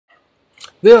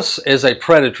This is a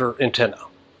Predator antenna.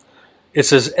 It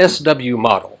says SW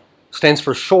model, stands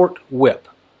for short whip.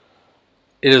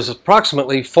 It is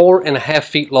approximately 4.5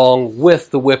 feet long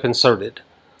with the whip inserted.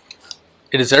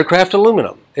 It is aircraft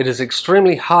aluminum. It is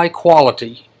extremely high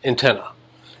quality antenna.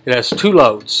 It has two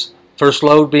loads, first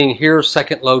load being here,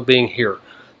 second load being here.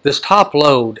 This top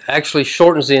load actually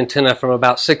shortens the antenna from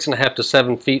about 6.5 to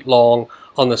 7 feet long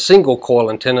on the single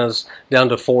coil antennas down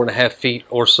to 4.5 feet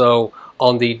or so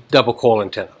on the double coil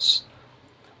antennas.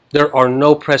 There are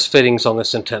no press fittings on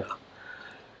this antenna.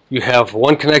 You have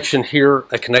one connection here,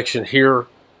 a connection here,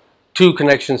 two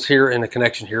connections here, and a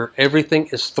connection here. Everything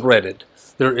is threaded.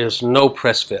 There is no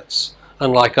press fits.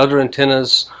 Unlike other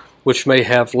antennas which may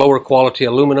have lower quality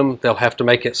aluminum, they'll have to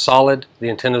make it solid. The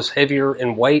antenna is heavier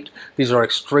in weight. These are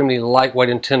extremely lightweight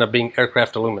antenna being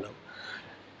aircraft aluminum.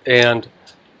 And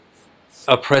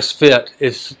a press fit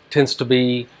tends to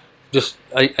be just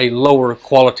a lower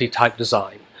quality type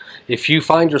design. If you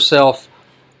find yourself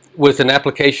with an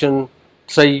application,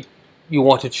 say you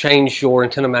want to change your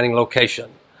antenna mounting location,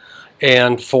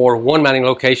 and for one mounting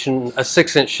location a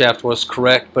 6-inch shaft was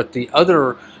correct, but the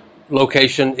other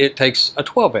location it takes a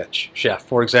 12-inch shaft,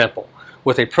 for example.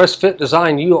 With a press fit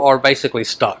design, you are basically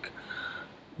stuck.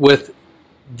 With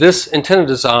this antenna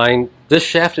design, this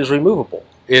shaft is removable.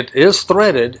 It is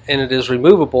threaded and it is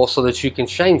removable so that you can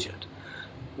change it.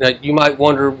 Now you might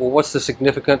wonder, well, what's the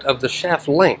significance of the shaft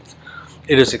length?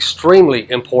 It is extremely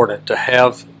important to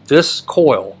have this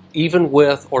coil even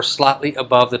with or slightly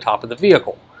above the top of the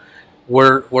vehicle.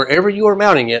 Wherever you are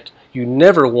mounting it, you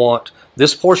never want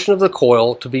this portion of the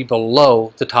coil to be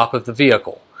below the top of the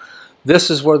vehicle. This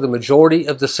is where the majority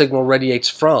of the signal radiates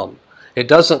from. It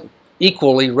doesn't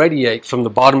equally radiate from the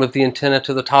bottom of the antenna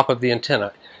to the top of the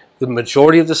antenna. The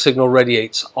majority of the signal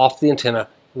radiates off the antenna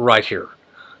right here.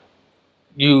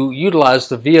 You utilize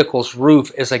the vehicle's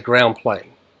roof as a ground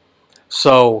plane.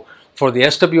 So for the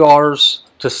SWRs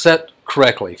to set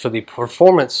correctly, for the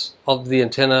performance of the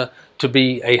antenna to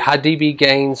be a high dB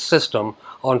gain system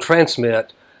on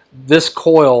transmit, this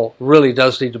coil really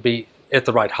does need to be at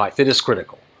the right height. It is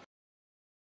critical.